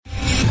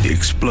the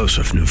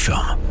explosive new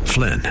film,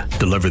 Flynn,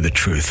 Deliver the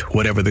Truth,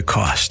 Whatever the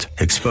Cost,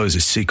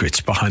 exposes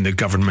secrets behind the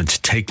government's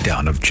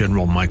takedown of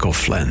General Michael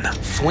Flynn.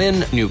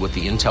 Flynn knew what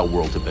the intel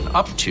world had been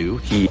up to.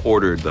 He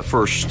ordered the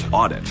first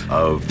audit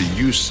of the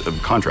use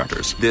of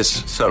contractors.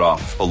 This set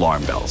off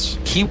alarm bells.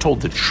 He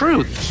told the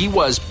truth. He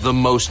was the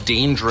most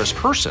dangerous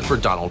person for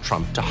Donald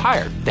Trump to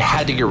hire. They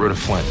had to get rid of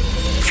Flynn.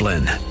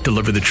 Flynn,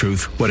 Deliver the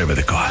Truth, Whatever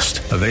the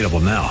Cost. Available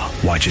now.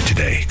 Watch it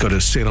today. Go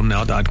to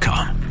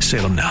salemnow.com.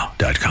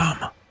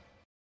 salemnow.com.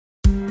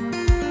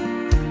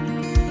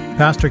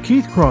 Pastor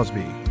Keith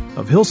Crosby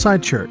of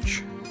Hillside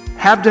Church.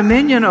 Have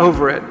dominion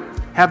over it.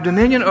 Have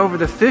dominion over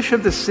the fish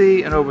of the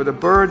sea and over the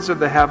birds of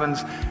the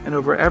heavens and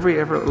over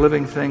every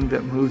living thing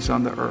that moves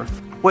on the earth.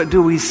 What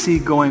do we see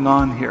going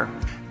on here?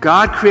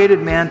 God created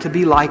man to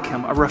be like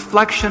him, a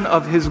reflection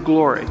of his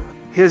glory.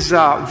 His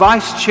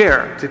vice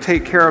chair to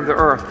take care of the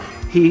earth.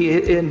 He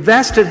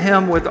invested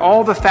him with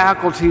all the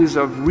faculties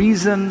of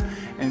reason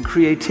and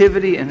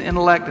creativity and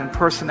intellect and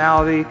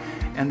personality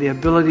and the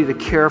ability to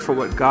care for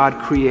what God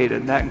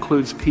created. That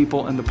includes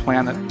people and the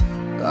planet.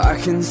 I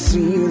can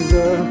see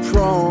the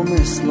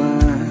promised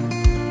land,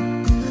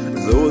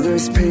 though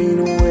there's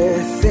pain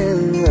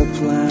within the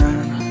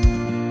plan.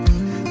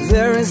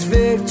 There is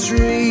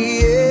victory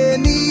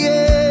in the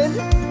end.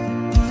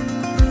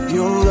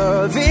 Your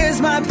love is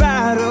my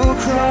battle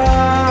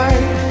cry,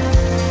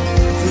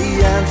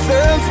 the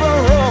answer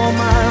for all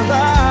my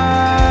life.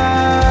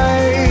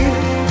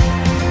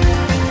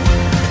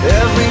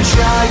 Every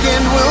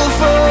giant will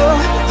fall,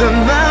 the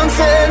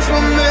mountains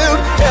will move,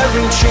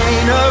 every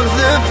chain of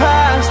the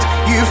past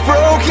you've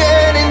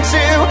broken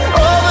into.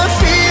 All the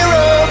fear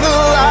of the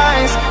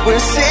lies,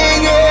 we're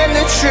singing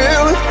the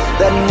truth,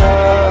 that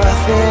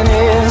nothing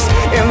is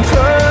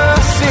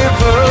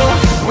impossible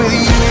with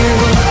you.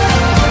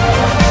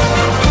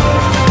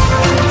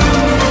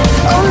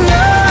 Oh,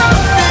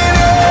 nothing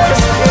is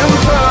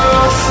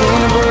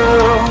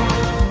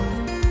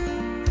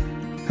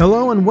impossible.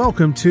 Hello and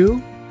welcome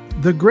to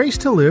the Grace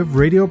to Live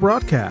radio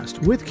broadcast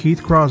with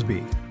Keith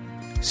Crosby,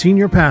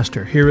 Senior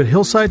Pastor here at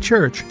Hillside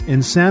Church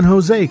in San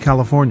Jose,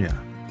 California.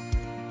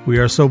 We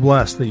are so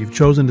blessed that you've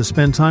chosen to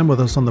spend time with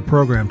us on the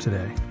program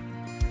today.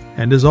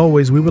 And as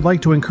always, we would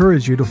like to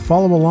encourage you to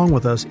follow along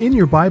with us in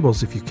your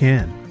Bibles if you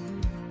can.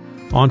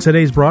 On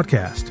today's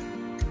broadcast,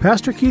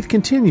 Pastor Keith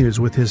continues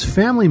with his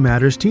Family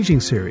Matters teaching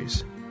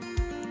series.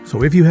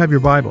 So if you have your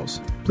Bibles,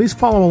 please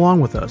follow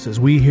along with us as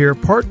we hear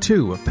part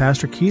 2 of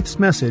Pastor Keith's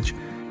message,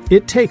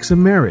 It Takes a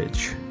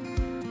Marriage.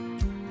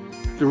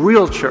 The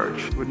real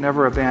church would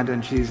never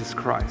abandon Jesus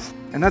Christ.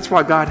 And that's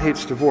why God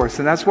hates divorce.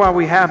 And that's why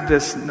we have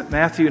this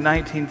Matthew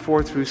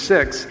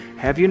 19:4-6.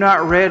 Have you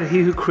not read,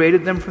 he who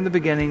created them from the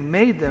beginning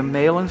made them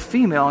male and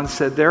female, and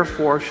said,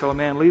 therefore shall a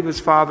man leave his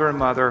father and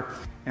mother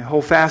and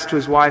hold fast to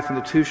his wife, and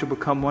the two shall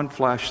become one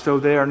flesh. So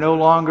they are no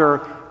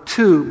longer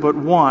two, but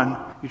one.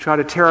 You try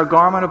to tear a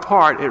garment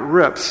apart, it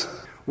rips.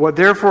 What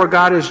therefore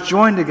God has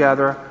joined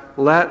together,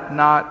 let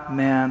not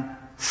man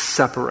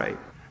separate.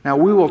 Now,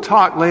 we will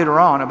talk later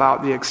on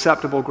about the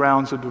acceptable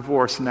grounds of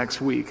divorce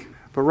next week.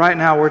 But right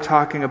now, we're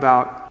talking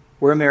about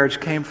where marriage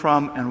came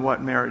from and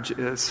what marriage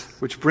is.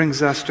 Which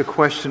brings us to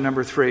question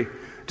number 3.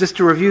 Just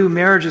to review,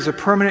 marriage is a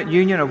permanent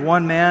union of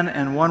one man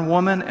and one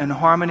woman in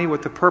harmony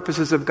with the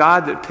purposes of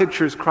God that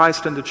pictures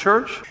Christ and the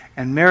church.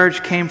 And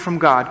marriage came from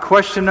God.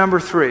 Question number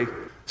 3.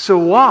 So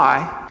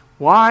why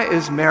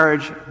is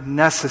marriage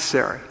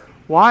necessary?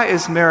 Why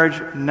is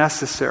marriage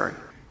necessary?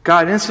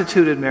 God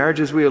instituted marriage,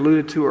 as we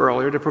alluded to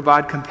earlier, to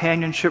provide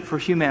companionship for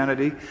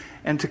humanity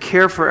and to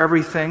care for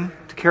everything,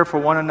 to care for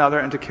one another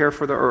and to care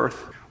for the earth.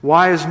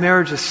 Why is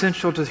marriage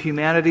essential to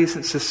humanity,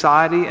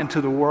 society, and to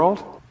the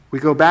world? We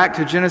go back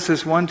to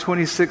Genesis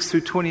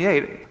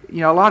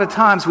 1:26-28. A lot of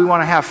times we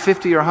want to have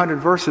 50 or 100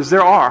 verses.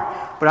 There are,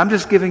 but I'm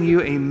just giving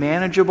you a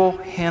manageable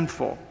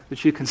handful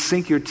that you can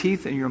sink your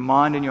teeth and your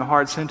mind and your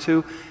hearts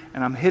into,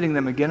 and I'm hitting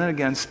them again and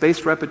again.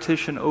 Spaced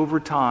repetition over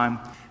time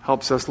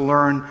helps us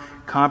learn,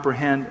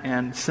 comprehend,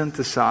 and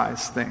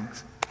synthesize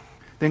things.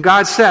 Then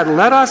God said,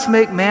 let us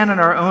make man in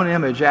our own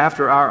image,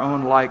 after our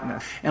own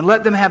likeness, and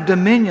let them have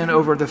dominion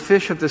over the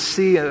fish of the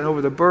sea and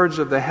over the birds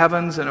of the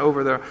heavens and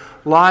over the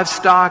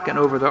livestock and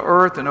over the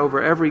earth and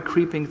over every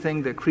creeping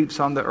thing that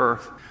creeps on the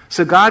earth.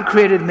 So God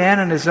created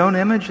man in his own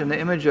image. In the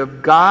image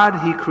of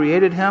God, he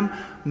created him.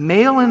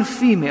 Male and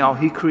female,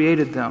 he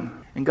created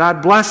them. And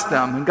God blessed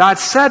them. And God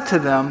said to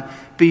them,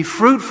 be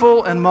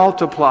fruitful and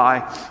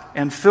multiply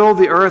and fill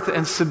the earth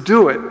and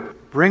subdue it.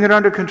 Bring it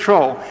under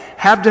control.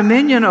 Have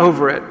dominion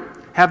over it.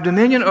 Have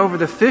dominion over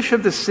the fish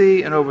of the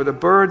sea and over the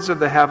birds of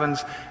the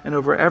heavens and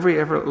over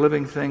every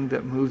living thing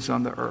that moves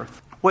on the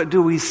earth. What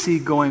do we see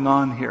going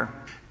on here?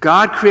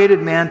 God created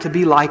man to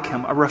be like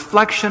him, a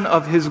reflection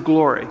of his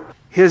glory.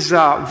 His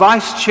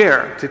vice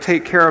chair to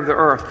take care of the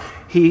earth.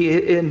 He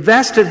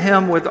invested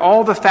him with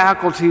all the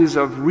faculties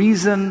of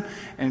reason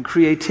and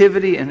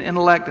creativity and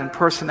intellect and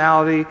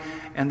personality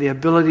and the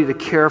ability to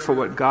care for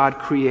what God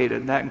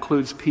created. That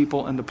includes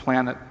people and the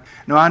planet.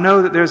 Now, I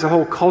know that there's a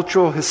whole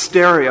cultural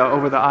hysteria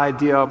over the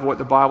idea of what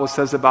the Bible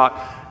says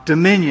about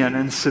dominion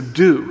and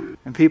subdue.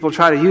 And people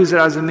try to use it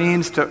as a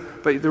means to,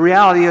 but the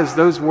reality is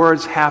those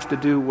words have to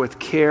do with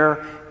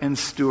care and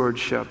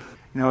stewardship.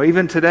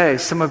 Even today,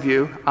 some of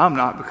you, I'm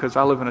not because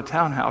I live in a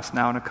townhouse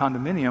now in a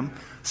condominium,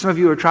 some of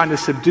you are trying to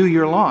subdue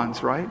your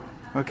lawns, right?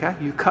 Okay?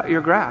 You cut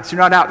your grass.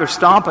 You're not out there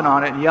stomping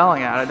on it and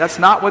yelling at it. That's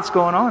not what's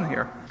going on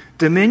here.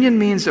 Dominion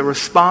means a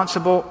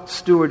responsible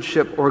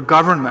stewardship or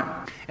government.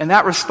 And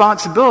that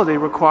responsibility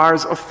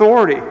requires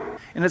authority.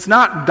 And it's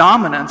not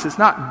dominance, it's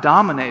not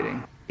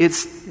dominating.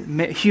 It's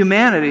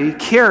humanity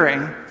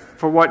caring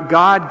for what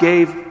God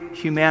gave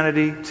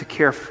humanity to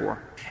care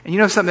for.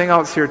 And something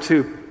else here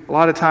too. A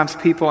lot of times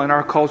people in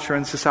our culture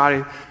and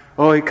society,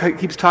 he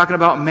keeps talking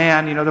about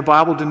man. The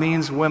Bible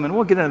demeans women.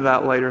 We'll get into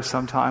that later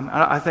sometime.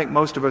 I think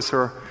most of us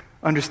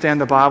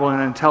understand the Bible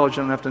and are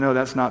intelligent enough to know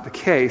that's not the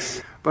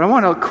case. But I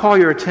want to call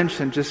your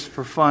attention just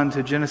for fun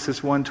to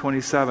Genesis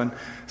 1:27.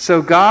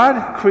 So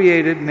God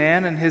created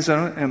man in his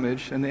own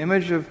image. In the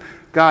image of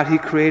God, he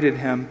created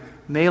him.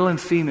 Male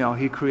and female,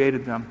 he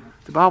created them.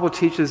 The Bible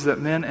teaches that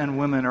men and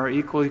women are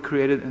equally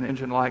created in the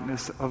image and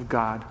likeness of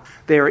God.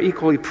 They are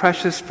equally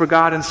precious for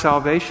God in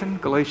salvation.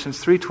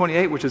 Galatians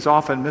 3:28, which is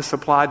often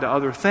misapplied to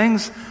other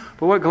things.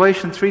 But what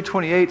Galatians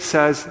 3:28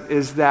 says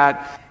is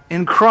that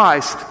in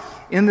Christ,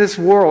 in this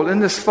world, in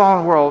this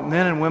fallen world,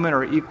 men and women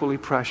are equally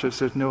precious.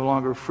 There's no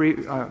longer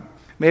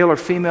male or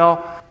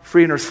female,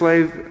 free or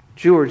slave,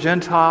 Jew or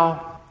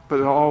Gentile, but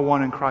they're all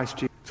one in Christ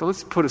Jesus. So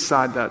let's put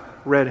aside that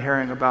red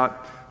herring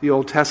about the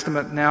Old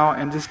Testament now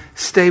and just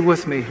stay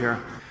with me here.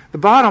 The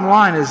bottom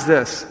line is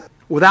this.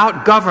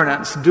 Without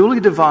governance, duly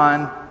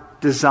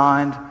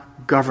designed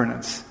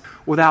governance,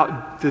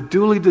 without the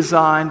duly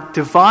designed,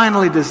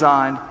 divinely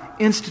designed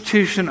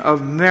institution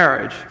of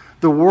marriage,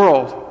 the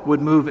world would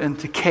move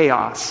into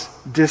chaos,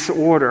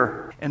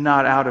 disorder, and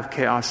not out of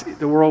chaos.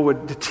 The world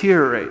would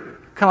deteriorate.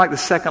 Kind of like the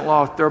second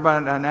law of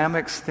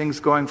thermodynamics, things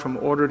going from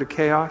order to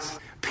chaos.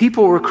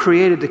 People were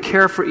created to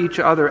care for each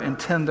other and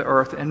tend the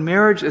earth, and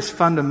marriage is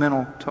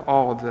fundamental to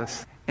all of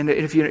this. And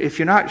if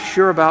you're not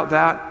sure about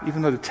that,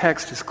 even though the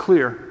text is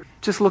clear,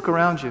 just look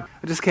around you.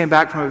 I just came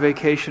back from a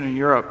vacation in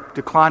Europe.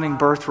 Declining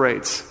birth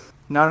rates,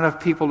 not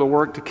enough people to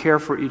work to care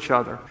for each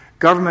other,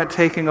 government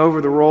taking over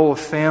the role of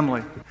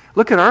family.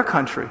 Look at our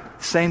country,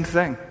 same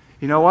thing.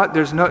 You know what?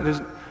 There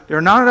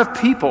are not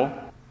enough people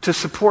to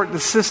support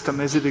the system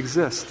as it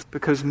exists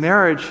because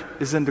marriage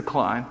is in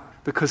decline,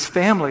 because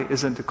family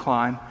is in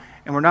decline,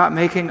 and we're not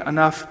making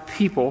enough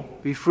people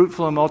be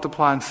fruitful and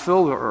multiply and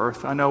fill the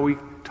earth. I know we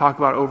talk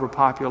about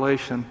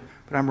overpopulation,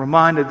 but I'm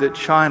reminded that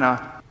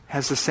China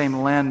has the same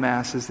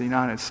landmass as the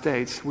United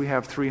States. We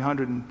have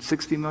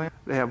 360 million.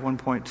 They have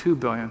 1.2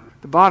 billion.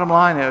 The bottom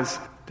line is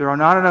there are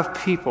not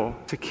enough people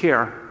to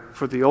care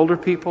for the older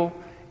people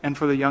and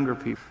for the younger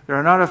people. There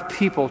are not enough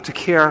people to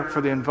care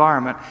for the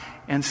environment,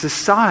 and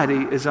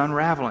society is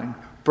unraveling.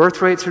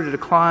 Birth rates are in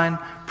decline,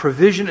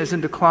 provision is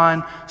in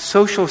decline,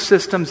 social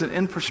systems and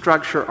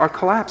infrastructure are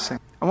collapsing.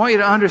 I want you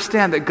to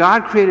understand that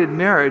God created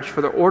marriage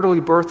for the orderly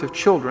birth of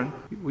children.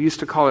 We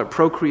used to call it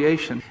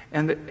procreation.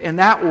 And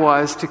that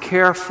was to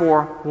care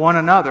for one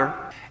another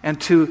and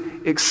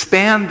to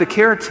expand the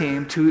care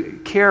team to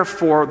care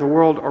for the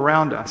world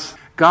around us.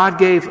 God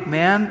gave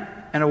man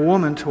and a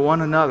woman to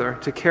one another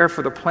to care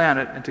for the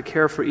planet and to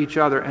care for each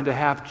other and to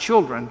have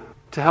children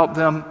to help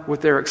them with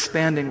their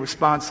expanding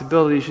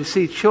responsibilities. You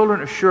see,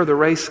 children assure the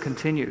race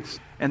continues.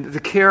 And the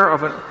care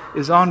of it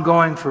is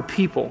ongoing for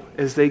people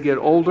as they get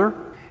older,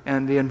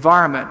 and the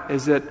environment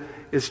as it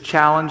is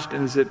challenged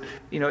and as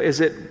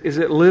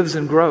it lives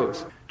and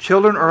grows.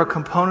 Children are a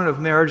component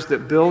of marriage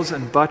that builds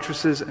and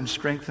buttresses and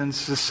strengthens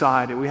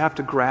society. We have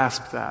to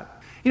grasp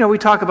that. We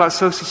talk about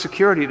Social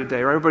Security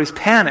today, right? Everybody's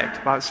panicked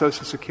about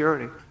Social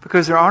Security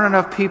because there aren't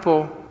enough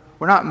people,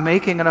 we're not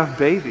making enough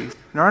babies.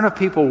 There aren't enough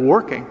people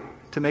working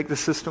to make the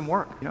system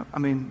work.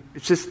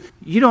 It's just,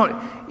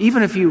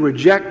 even if you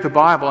reject the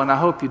Bible, and I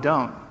hope you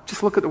don't,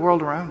 just look at the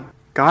world around you.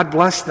 God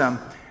blessed them,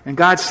 and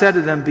God said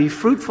to them, be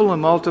fruitful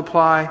and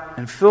multiply,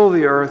 and fill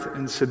the earth,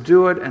 and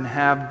subdue it, and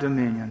have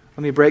dominion.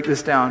 Let me break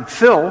this down.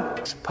 Fill,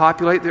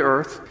 populate the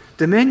earth.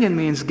 Dominion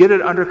means get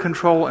it under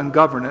control and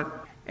govern it.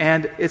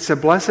 And it's a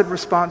blessed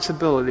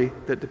responsibility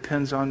that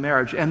depends on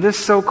marriage. And this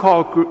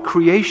so-called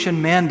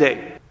creation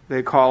mandate,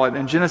 they call it,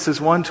 in Genesis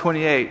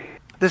 1:28,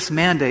 this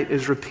mandate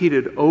is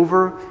repeated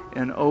over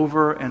and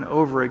over and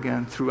over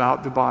again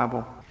throughout the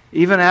Bible.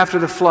 Even after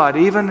the flood,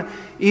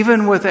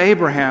 even with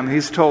Abraham,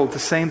 he's told the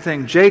same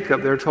thing.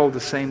 Jacob, they're told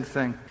the same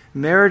thing.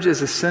 Marriage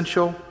is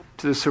essential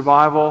to the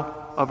survival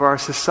of our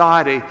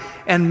society.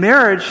 And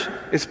marriage,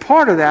 as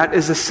part of that,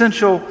 is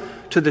essential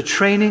to the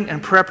training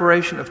and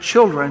preparation of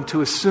children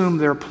to assume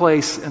their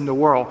place in the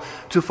world,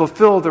 to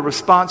fulfill the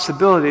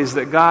responsibilities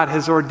that God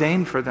has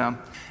ordained for them.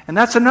 And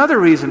that's another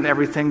reason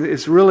everything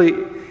is really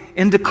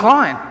in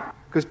decline,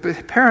 because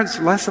parents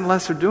less and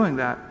less are doing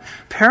that.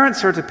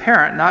 Parents are to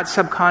parent, not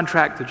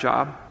subcontract the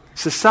job.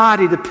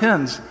 Society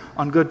depends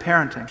on good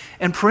parenting.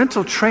 And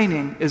parental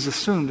training is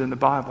assumed in the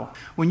Bible.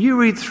 When you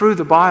read through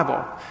the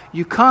Bible,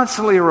 you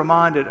constantly are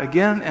reminded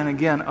again and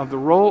again of the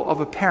role of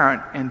a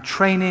parent in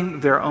training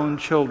their own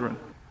children.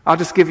 I'll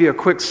just give you a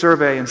quick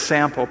survey and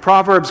sample.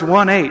 Proverbs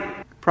 1:8.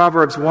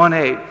 Proverbs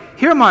 1:8.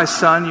 Hear, my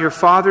son, your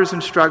father's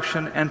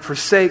instruction, and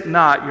forsake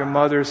not your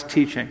mother's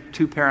teaching.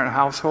 Two-parent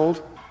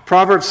household.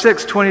 Proverbs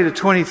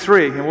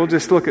 6:20-23, and we'll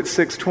just look at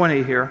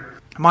 6:20 here.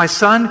 My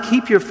son,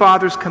 keep your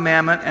father's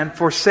commandment, and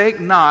forsake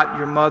not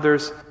your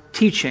mother's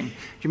teaching. Do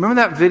you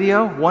remember that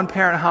video?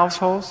 One-parent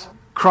households,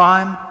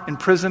 crime,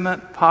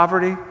 imprisonment,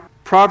 poverty.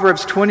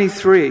 Proverbs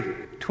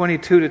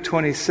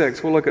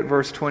 23:22-26. We'll look at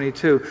verse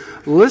 22.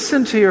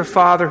 Listen to your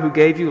father who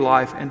gave you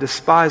life, and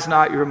despise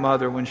not your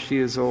mother when she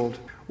is old.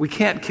 We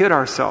can't kid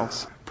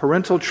ourselves.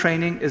 Parental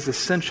training is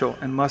essential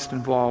and must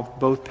involve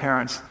both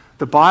parents.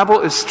 The Bible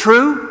is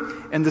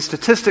true, and the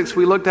statistics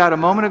we looked at a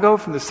moment ago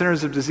from the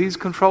Centers of Disease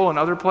Control and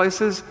other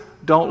places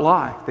don't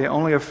lie. They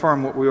only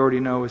affirm what we already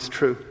know is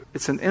true.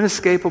 It's an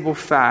inescapable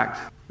fact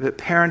that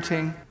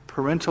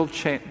parental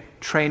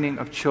training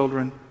of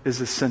children is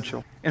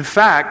essential. In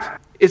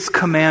fact, it's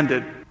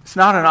commanded. It's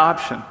not an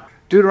option.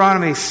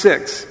 Deuteronomy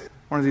 6,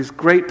 one of these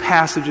great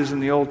passages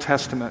in the Old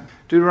Testament.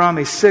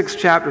 Deuteronomy 6,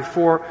 chapter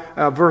 4,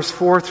 verse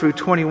 4 through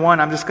 21.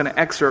 I'm just going to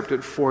excerpt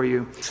it for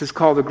you. This is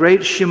called the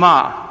Great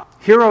Shema.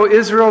 Hear, O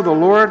Israel, the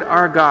Lord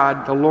our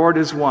God, the Lord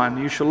is one.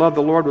 You shall love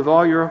the Lord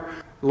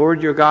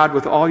your God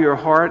with all your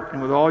heart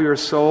and with all your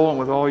soul and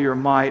with all your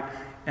might.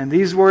 And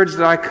these words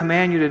that I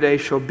command you today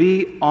shall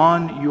be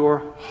on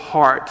your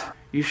heart.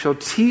 You shall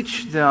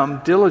teach them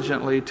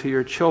diligently to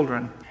your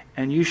children,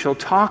 and you shall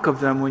talk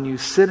of them when you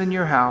sit in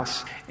your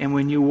house, and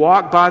when you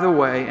walk by the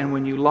way, and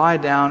when you lie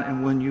down,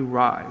 and when you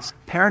rise.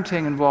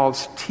 Parenting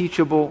involves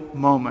teachable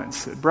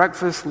moments at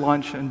breakfast,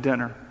 lunch, and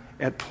dinner,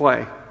 at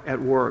play, at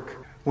work.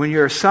 When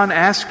your son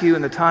asks you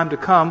in the time to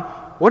come,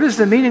 what is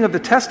the meaning of the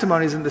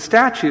testimonies and the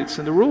statutes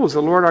and the rules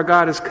the Lord our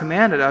God has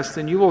commanded us,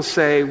 then you will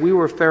say, we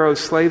were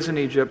Pharaoh's slaves in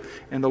Egypt,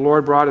 and the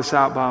Lord brought us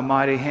out by a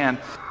mighty hand.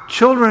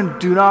 Children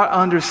do not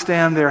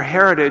understand their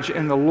heritage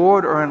in the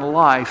Lord or in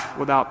life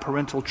without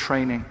parental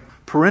training.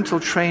 Parental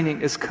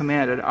training is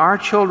commanded. Our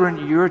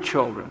children, your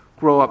children,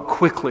 grow up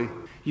quickly.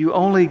 You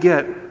only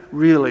get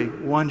really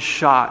one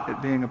shot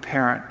at being a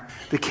parent.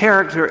 The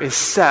character is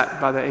set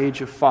by the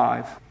age of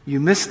 5. You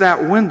miss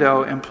that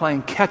window, and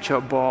playing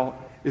catch-up ball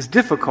is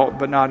difficult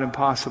but not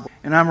impossible.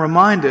 And I'm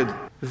reminded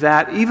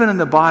that even in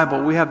the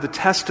Bible, we have the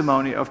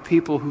testimony of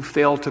people who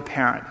failed to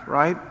parent,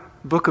 right?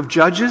 Book of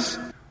Judges,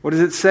 what does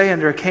it say?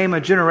 And there came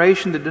a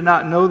generation that did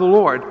not know the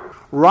Lord.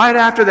 Right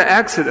after the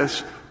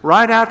Exodus,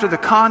 right after the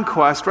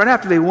conquest, right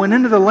after they went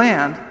into the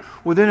land,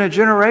 within a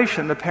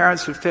generation, the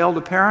parents had failed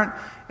to parent,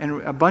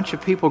 and a bunch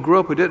of people grew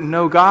up who didn't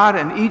know God,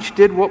 and each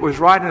did what was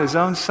right in his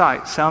own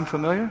sight. Sound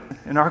familiar?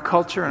 In our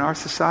culture, in our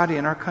society,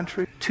 in our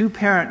country?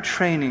 Two-parent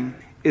training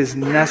is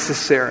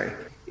necessary.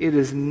 It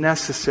is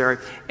necessary.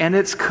 And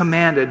it's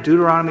commanded.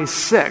 Deuteronomy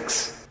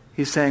 6,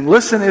 he's saying,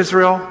 listen,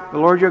 Israel, the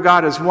Lord your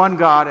God is one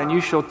God, and you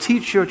shall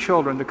teach your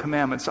children the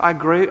commandments. I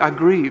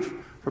grieve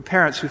for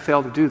parents who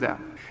fail to do that.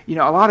 You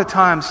know, a lot of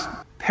times,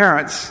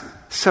 parents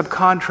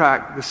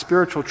subcontract the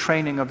spiritual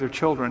training of their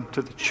children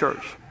to the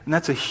church. And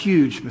that's a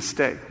huge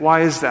mistake.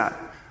 Why is that?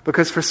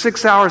 Because for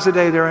 6 hours a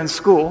day they're in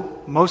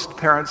school. Most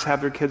parents have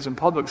their kids in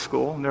public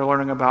school, and they're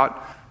learning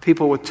about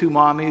people with two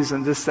mommies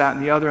and this, that,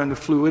 and the other, and the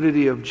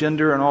fluidity of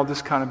gender and all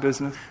this kind of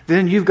business.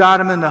 Then you've got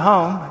them in the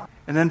home,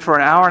 and then for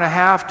an hour and a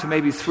half to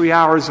maybe 3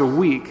 hours a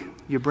week,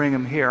 you bring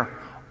them here.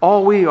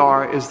 All we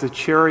are is the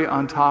cherry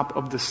on top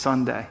of the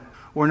sundae.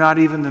 We're not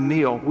even the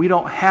meal. We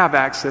don't have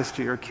access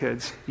to your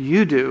kids.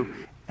 You do.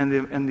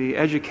 And the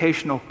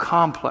educational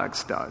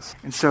complex does.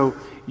 And so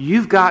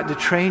you've got to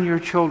train your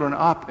children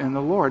up in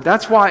the Lord.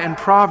 That's why in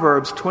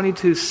Proverbs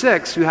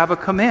 22:6 you have a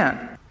command.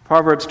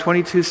 Proverbs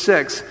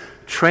 22:6,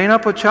 train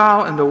up a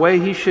child in the way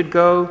he should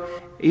go.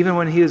 Even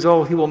when he is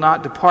old, he will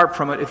not depart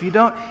from it.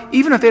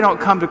 Even if they don't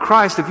come to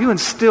Christ, if you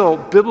instill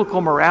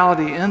biblical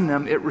morality in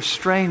them, it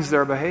restrains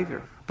their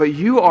behavior. But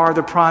you are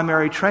the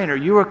primary trainer.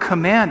 You are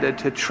commanded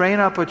to train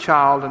up a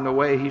child in the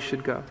way he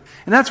should go.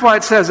 And that's why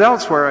it says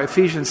elsewhere,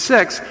 Ephesians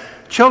 6,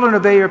 children,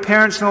 obey your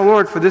parents in the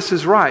Lord, for this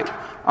is right.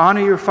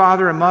 Honor your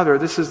father and mother.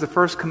 This is the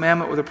first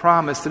commandment with a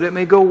promise, that it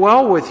may go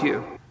well with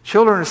you.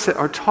 Children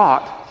are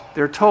taught,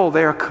 they're told,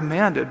 they are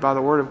commanded by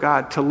the Word of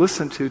God to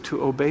listen to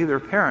obey their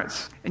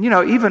parents. And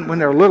even when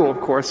they're little, of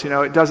course,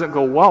 it doesn't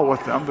go well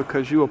with them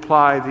because you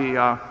apply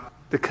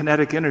the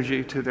kinetic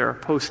energy to their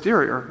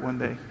posterior when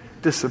they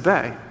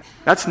disobey.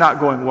 That's not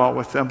going well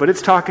with them, but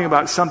it's talking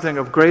about something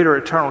of greater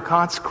eternal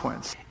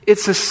consequence.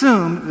 It's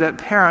assumed that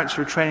parents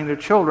are training their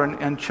children,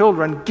 and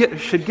children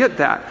should get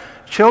that.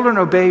 Children,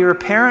 obey your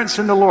parents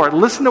in the Lord.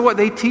 Listen to what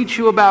they teach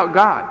you about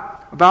God,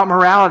 about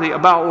morality,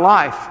 about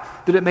life,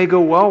 that it may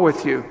go well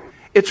with you.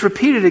 It's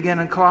repeated again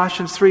in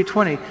Colossians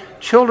 3:20.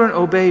 Children,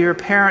 obey your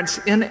parents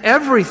in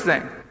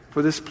everything,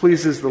 for this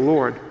pleases the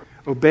Lord.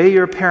 Obey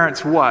your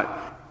parents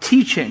what?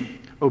 Teaching.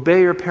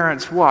 Obey your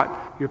parents what?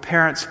 Your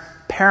parents'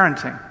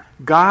 parenting.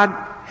 God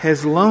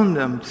has loaned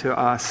them to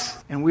us,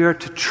 and we are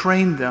to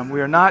train them.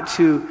 We are not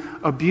to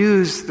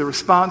abuse the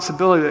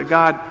responsibility that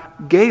God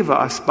gave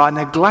us by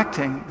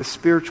neglecting the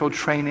spiritual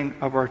training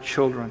of our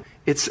children.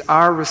 It's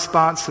our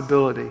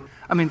responsibility.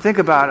 I mean, think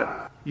about it.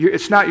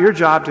 It's not your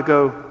job to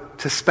go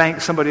to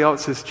spank somebody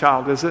else's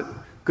child, is it?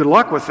 Good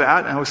luck with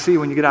that, and we'll see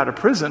when you get out of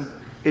prison.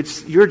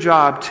 It's your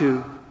job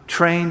to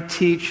train,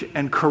 teach,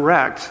 and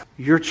correct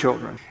your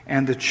children.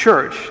 And the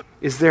church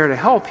is there to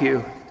help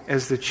you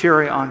as the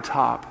cherry on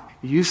top.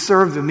 You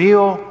serve the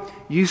meal,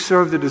 you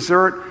serve the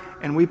dessert,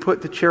 and we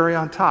put the cherry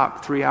on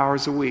top 3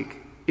 hours a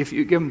week, if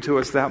you give them to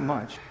us that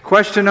much.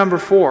 Question number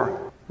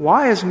 4.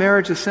 Why is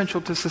marriage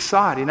essential to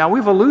society? Now,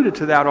 we've alluded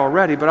to that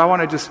already, but I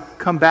want to just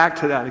come back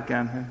to that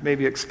again and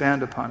maybe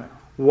expand upon it.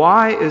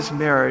 Why is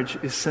marriage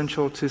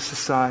essential to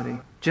society?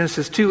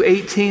 Genesis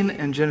 2:18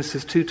 and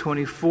Genesis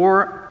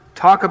 2:24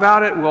 talk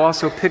about it. We'll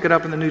also pick it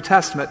up in the New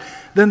Testament.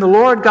 Then the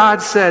Lord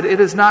God said, "It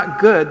is not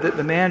good that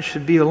the man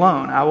should be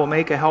alone. I will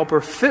make a helper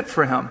fit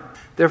for him.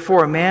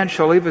 Therefore a man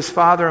shall leave his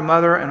father and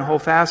mother and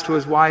hold fast to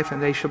his wife,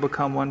 and they shall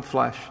become one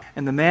flesh.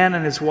 And the man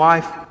and his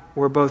wife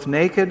were both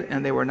naked,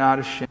 and they were not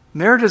ashamed."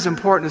 Marriage is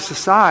important to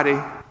society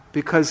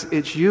because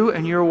it's you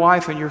and your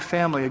wife and your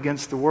family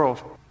against the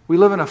world. We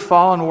live in a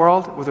fallen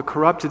world with a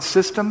corrupted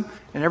system,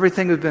 and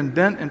everything has been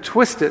bent and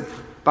twisted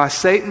by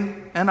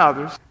Satan and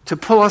others to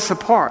pull us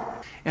apart.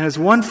 And as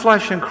one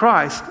flesh in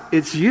Christ,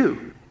 it's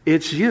you.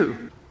 It's you.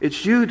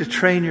 It's you to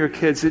train your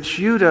kids. It's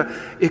you to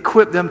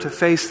equip them to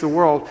face the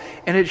world.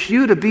 And it's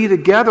you to be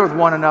together with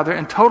one another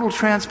in total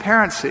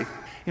transparency.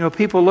 You know,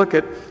 people look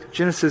at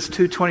Genesis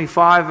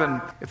 2:25,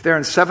 and if they're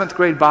in 7th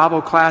grade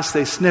Bible class,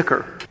 they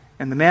snicker.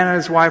 And the man and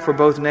his wife were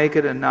both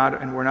naked and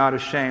were not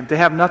ashamed. They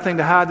have nothing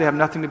to hide. They have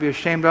nothing to be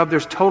ashamed of.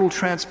 There's total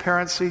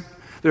transparency.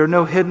 There are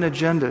no hidden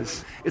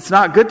agendas. It's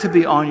not good to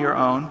be on your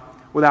own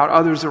without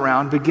others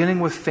around, beginning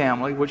with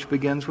family, which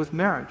begins with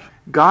marriage.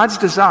 God's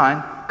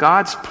design,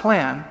 God's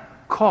plan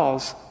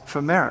calls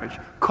for marriage,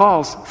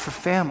 calls for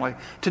family,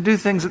 to do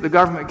things that the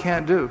government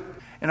can't do.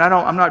 And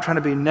I'm not trying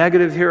to be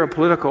negative here or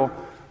political,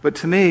 but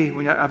to me,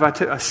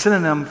 a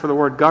synonym for the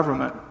word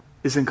government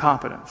is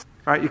incompetence.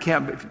 Right? You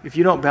can't. If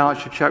you don't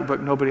balance your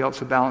checkbook, nobody else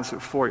will balance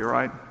it for you.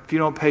 Right? If you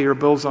don't pay your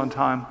bills on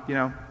time,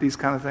 these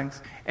kind of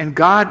things. And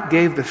God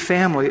gave the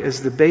family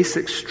as the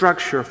basic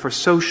structure for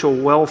social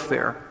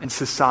welfare in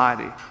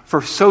society,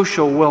 for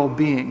social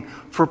well-being,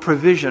 for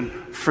provision,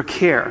 for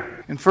care.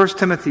 In 1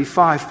 Timothy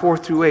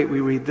 5:4-8,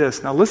 we read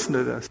this. Now listen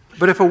to this.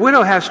 "But if a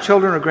widow has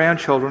children or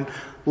grandchildren,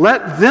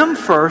 let them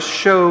first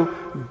show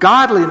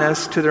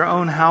godliness to their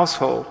own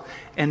household,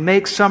 and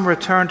make some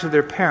return to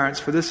their parents,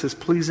 for this is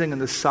pleasing in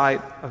the sight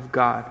of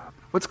God."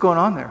 What's going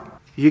on there?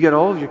 You get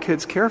old, your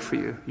kids care for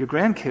you. Your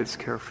grandkids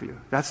care for you.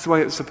 That's the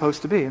way it's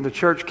supposed to be. And the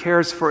church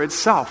cares for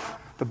itself.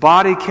 The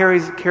body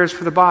cares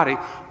for the body.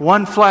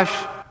 One flesh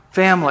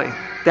family.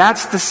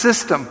 That's the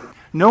system.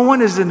 No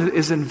one is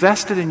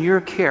invested in your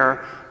care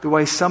the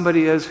way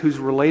somebody is who's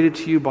related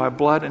to you by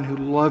blood and who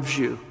loves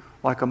you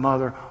like a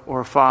mother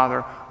or a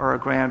father or a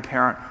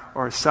grandparent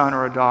or a son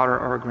or a daughter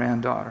or a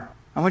granddaughter.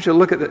 I want you to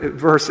look at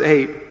verse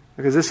 8,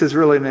 because this is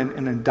really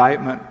an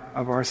indictment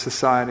of our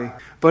society.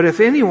 "But if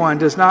anyone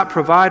does not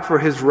provide for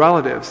his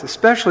relatives,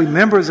 especially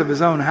members of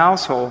his own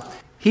household,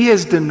 he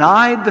has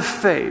denied the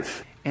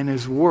faith and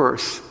is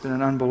worse than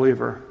an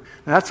unbeliever."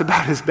 Now, that's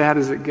about as bad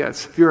as it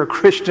gets. If you're a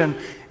Christian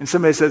and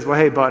somebody says, "Well,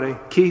 hey, buddy,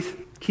 Keith,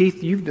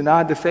 you've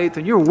denied the faith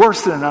and you're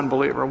worse than an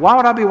unbeliever." Why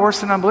would I be worse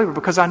than an unbeliever?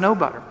 Because I know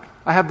better.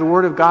 I have the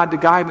Word of God to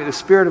guide me, the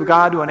Spirit of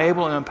God to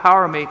enable and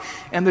empower me,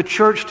 and the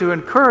church to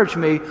encourage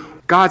me.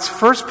 God's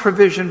first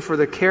provision for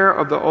the care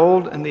of the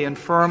old and the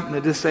infirm and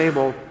the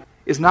disabled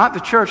is not the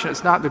church and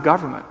it's not the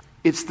government.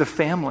 It's the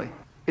family.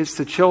 It's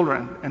the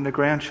children and the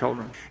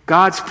grandchildren.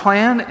 God's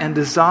plan and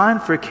design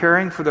for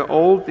caring for the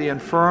old, the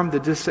infirm, the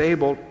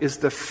disabled is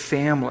the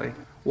family.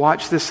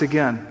 Watch this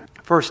again.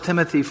 1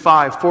 Timothy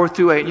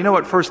 5:4-8. You know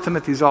what 1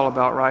 Timothy is all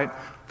about, right?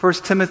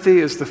 1 Timothy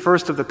is the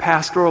first of the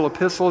pastoral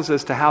epistles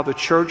as to how the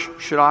church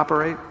should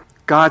operate.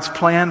 God's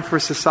plan for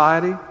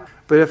society.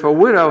 "But if a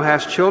widow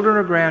has children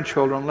or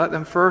grandchildren, let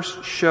them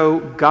first show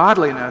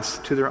godliness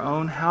to their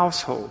own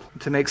household,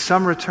 to make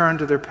some return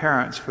to their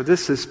parents, for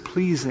this is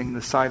pleasing in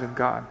the sight of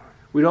God."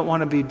 We don't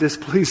want to be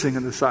displeasing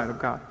in the sight of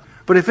God.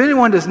 "But if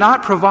anyone does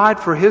not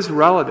provide for his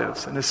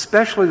relatives, and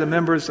especially the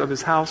members of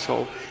his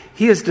household,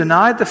 he has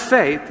denied the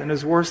faith and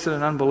is worse than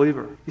an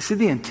unbeliever." You see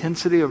the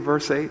intensity of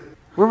verse 8?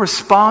 We're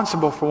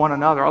responsible for one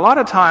another. A lot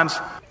of times,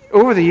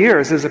 over the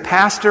years, as a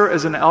pastor,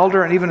 as an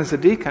elder, and even as a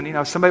deacon,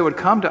 somebody would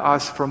come to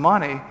us for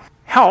money,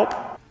 help.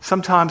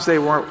 Sometimes they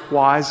weren't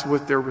wise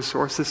with their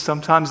resources.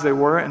 Sometimes they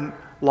were, and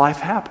life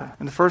happened.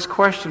 And the first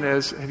question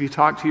is, have you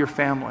talked to your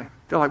family?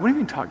 They're like, "What do you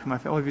mean talk to my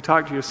family?" Have you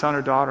talked to your son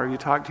or daughter? Have you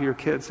talked to your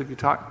kids? Have you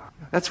talked?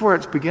 That's where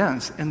it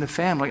begins, in the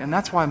family. And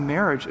that's why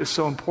marriage is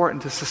so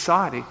important to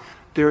society.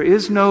 There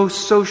is no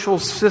social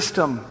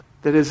system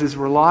that is as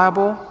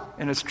reliable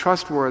and as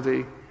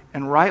trustworthy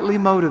and rightly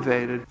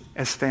motivated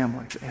as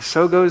family.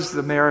 So goes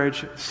the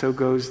marriage, so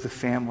goes the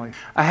family.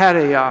 I had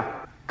a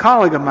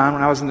colleague of mine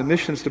when I was in the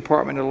missions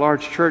department at a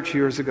large church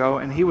years ago,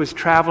 and he was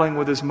traveling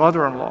with his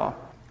mother-in-law.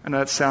 I know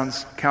that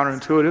sounds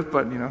counterintuitive,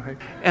 but hey.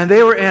 And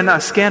they were in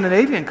a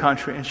Scandinavian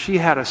country, and she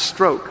had a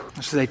stroke.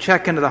 So they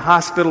check into the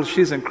hospital.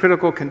 She's in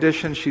critical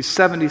condition. She's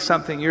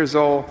 70-something years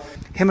old.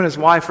 Him and his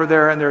wife are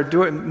there, and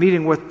they're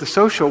meeting with the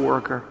social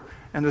worker.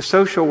 And the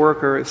social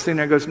worker is sitting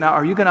there and goes, now,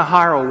 are you going to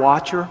hire a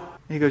watcher?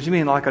 And he goes, you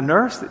mean like a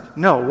nurse?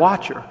 No,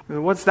 watcher.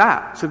 What's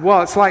that? I said,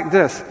 well, it's like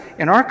this.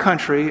 In our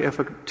country,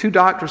 if two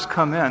doctors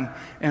come in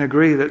and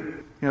agree that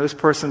this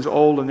person's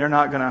old and they're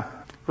not going to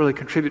really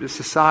contribute to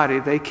society,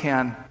 they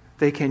can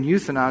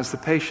euthanize the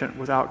patient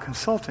without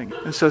consulting.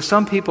 And so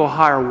some people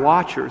hire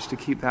watchers to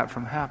keep that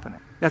from happening.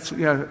 That's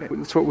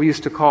what we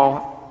used to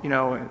call,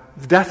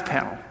 the death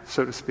panel,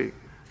 so to speak.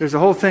 There's a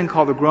whole thing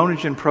called the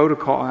Groningen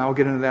Protocol, and I'll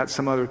get into that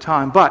some other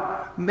time.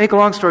 But make a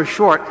long story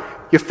short,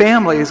 your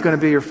family is going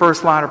to be your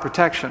first line of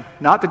protection.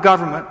 Not the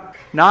government,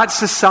 not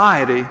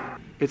society.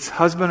 It's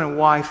husband and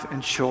wife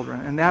and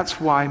children. And that's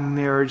why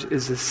marriage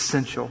is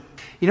essential.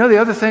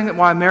 The other thing that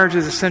why marriage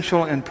is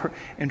essential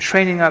in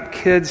training up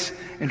kids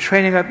and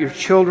training up your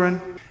children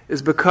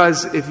is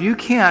because if you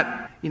can't,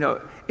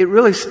 it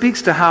really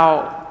speaks to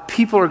how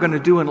people are going to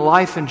do in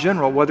life in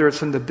general, whether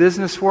it's in the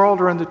business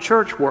world or in the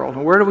church world.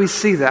 And where do we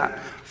see that?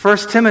 1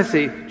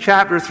 Timothy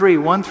chapter 3,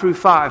 1 through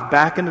 5,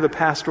 back into the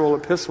pastoral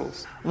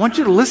epistles. I want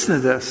you to listen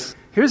to this.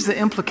 Here's the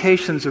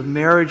implications of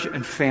marriage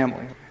and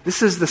family.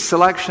 This is the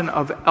selection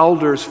of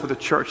elders for the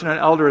church. And an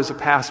elder is a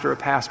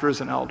pastor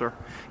is an elder.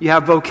 You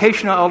have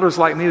vocational elders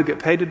like me who get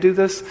paid to do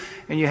this,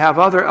 and you have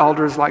other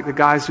elders like the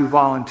guys who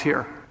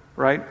volunteer,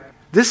 right?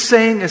 This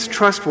saying is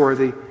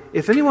trustworthy.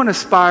 If anyone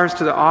aspires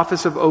to the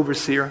office of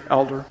overseer,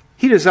 elder,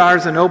 he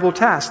desires a noble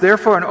task.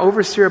 Therefore, an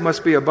overseer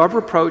must be above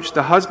reproach,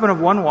 the husband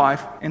of one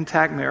wife,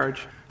 intact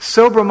marriage,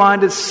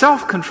 sober-minded,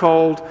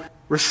 self-controlled,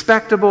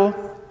 respectable,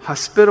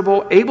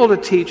 hospitable, able to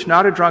teach,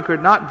 not a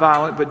drunkard, not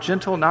violent, but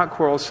gentle, not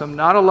quarrelsome,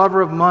 not a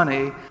lover of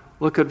money.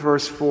 Look at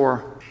verse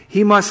 4.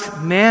 He must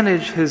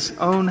manage his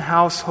own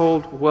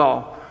household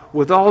well,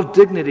 with all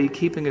dignity,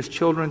 keeping his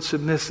children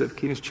submissive,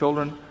 keeping his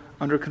children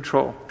under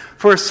control.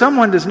 For if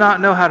someone does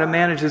not know how to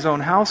manage his own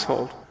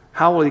household,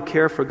 how will he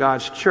care for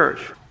God's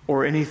church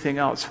or anything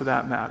else for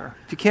that matter?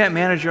 If you can't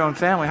manage your own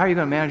family, how are you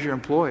going to manage your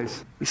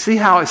employees? You see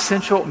how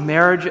essential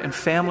marriage and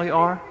family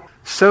are?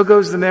 So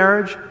goes the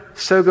marriage,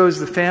 so goes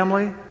the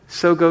family,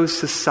 so goes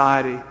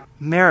society.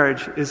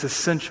 Marriage is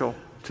essential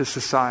to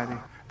society.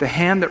 The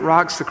hand that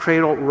rocks the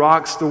cradle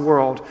rocks the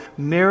world.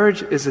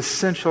 Marriage is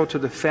essential to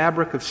the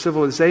fabric of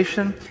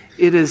civilization.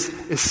 It is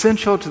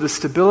essential to the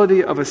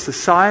stability of a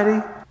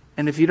society.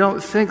 And if you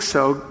don't think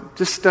so,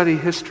 just study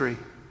history.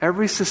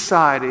 Every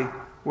society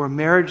where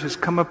marriage has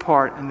come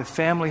apart and the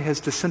family has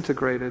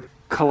disintegrated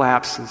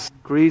collapses.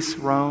 Greece,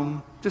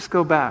 Rome, just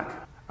go back.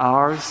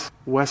 Ours,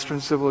 Western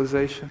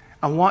civilization.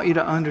 I want you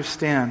to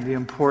understand the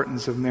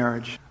importance of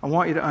marriage. I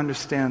want you to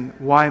understand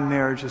why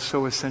marriage is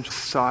so essential to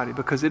society,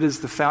 because it is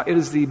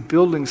the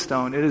building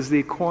stone, it is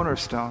the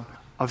cornerstone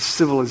of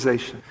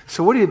civilization.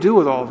 So what do you do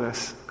with all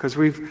this? Because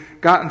we've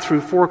gotten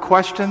through 4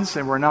 questions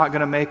and we're not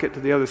going to make it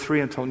to the other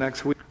 3 until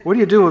next week. What do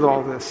you do with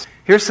all this?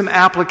 Here's some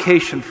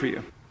application for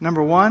you.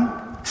 Number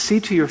 1, see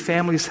to your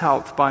family's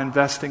health by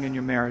investing in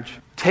your marriage.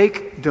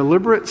 Take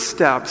deliberate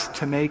steps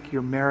to make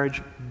your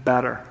marriage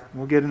better.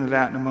 We'll get into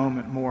that in a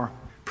moment more.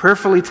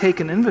 Prayerfully take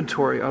an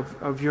inventory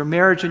of your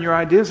marriage and your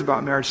ideas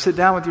about marriage. Sit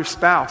down with your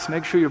spouse.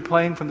 Make sure you're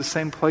playing from the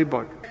same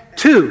playbook.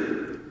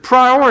 2,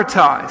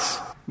 prioritize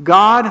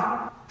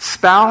God,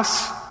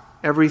 spouse,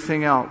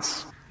 everything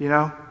else.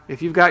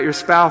 If you've got your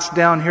spouse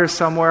down here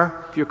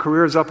somewhere, if your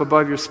career is up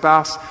above your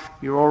spouse,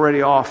 you're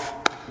already off.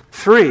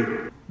 3,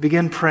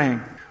 begin praying.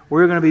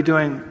 We're going to be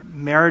doing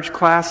marriage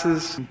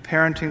classes, and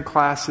parenting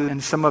classes,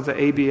 and some of the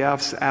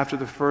ABFs after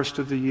the first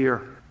of the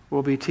year.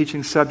 We'll be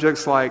teaching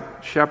subjects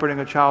like shepherding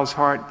a child's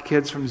heart,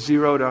 kids from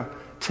 0 to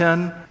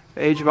 10,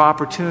 the age of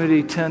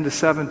opportunity, 10 to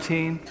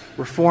 17,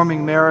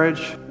 reforming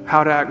marriage,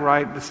 how to act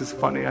right. This is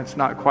funny, it's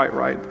not quite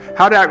right.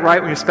 How to act right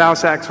when your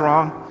spouse acts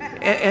wrong,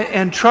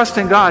 and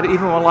trusting God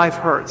even when life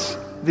hurts.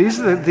 These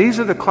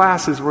are the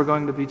classes we're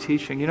going to be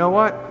teaching. You know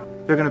what?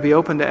 They're going to be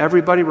open to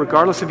everybody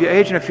regardless of your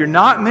age. And if you're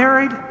not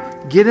married,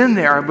 get in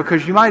there,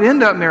 because you might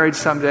end up married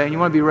someday and you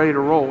want to be ready to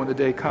roll when the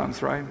day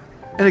comes, right?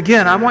 And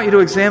again, I want you to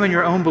examine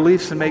your own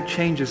beliefs and make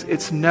changes.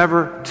 It's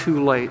never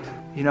too late.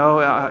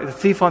 The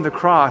thief on the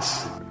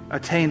cross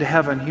attained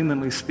heaven,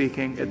 humanly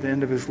speaking, at the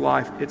end of his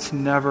life. It's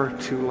never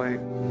too late.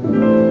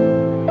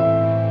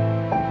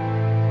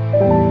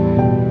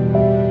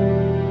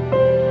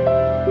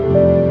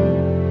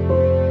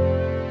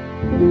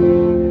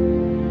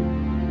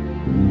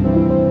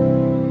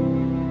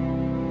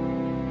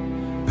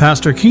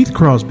 Pastor Keith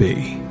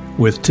Crosby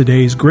with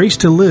today's Grace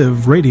to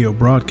Live radio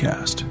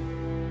broadcast.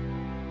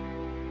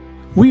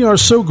 We are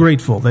so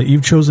grateful that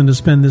you've chosen to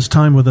spend this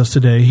time with us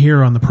today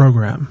here on the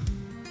program.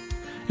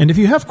 And if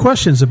you have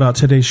questions about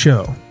today's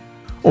show,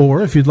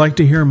 or if you'd like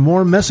to hear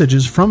more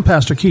messages from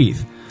Pastor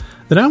Keith,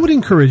 then I would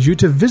encourage you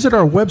to visit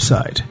our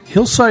website,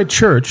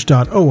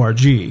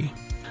 hillsidechurch.org.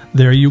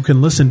 There you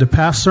can listen to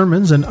past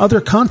sermons and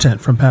other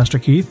content from Pastor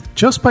Keith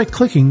just by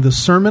clicking the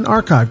Sermon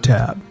Archive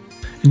tab.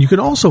 And you can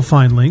also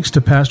find links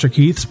to Pastor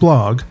Keith's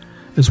blog,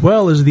 as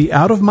well as the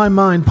Out of My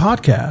Mind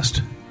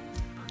podcast.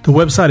 The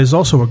website is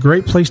also a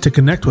great place to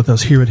connect with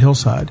us here at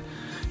Hillside.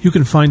 You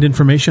can find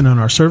information on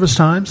our service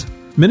times,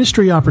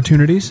 ministry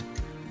opportunities,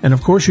 and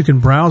of course you can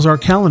browse our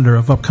calendar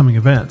of upcoming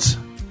events.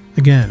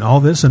 Again, all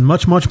this and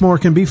much, much more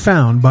can be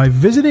found by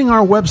visiting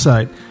our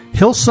website,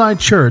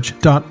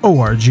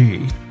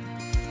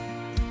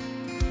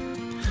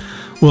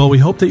 hillsidechurch.org. Well, we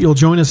hope that you'll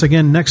join us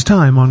again next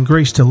time on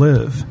Grace to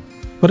Live.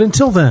 But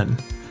until then,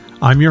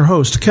 I'm your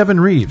host, Kevin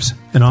Reeves,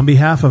 and on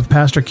behalf of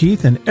Pastor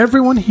Keith and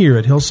everyone here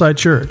at Hillside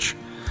Church,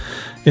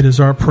 it is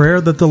our prayer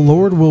that the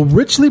Lord will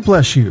richly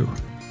bless you,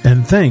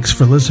 and thanks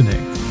for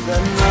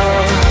listening.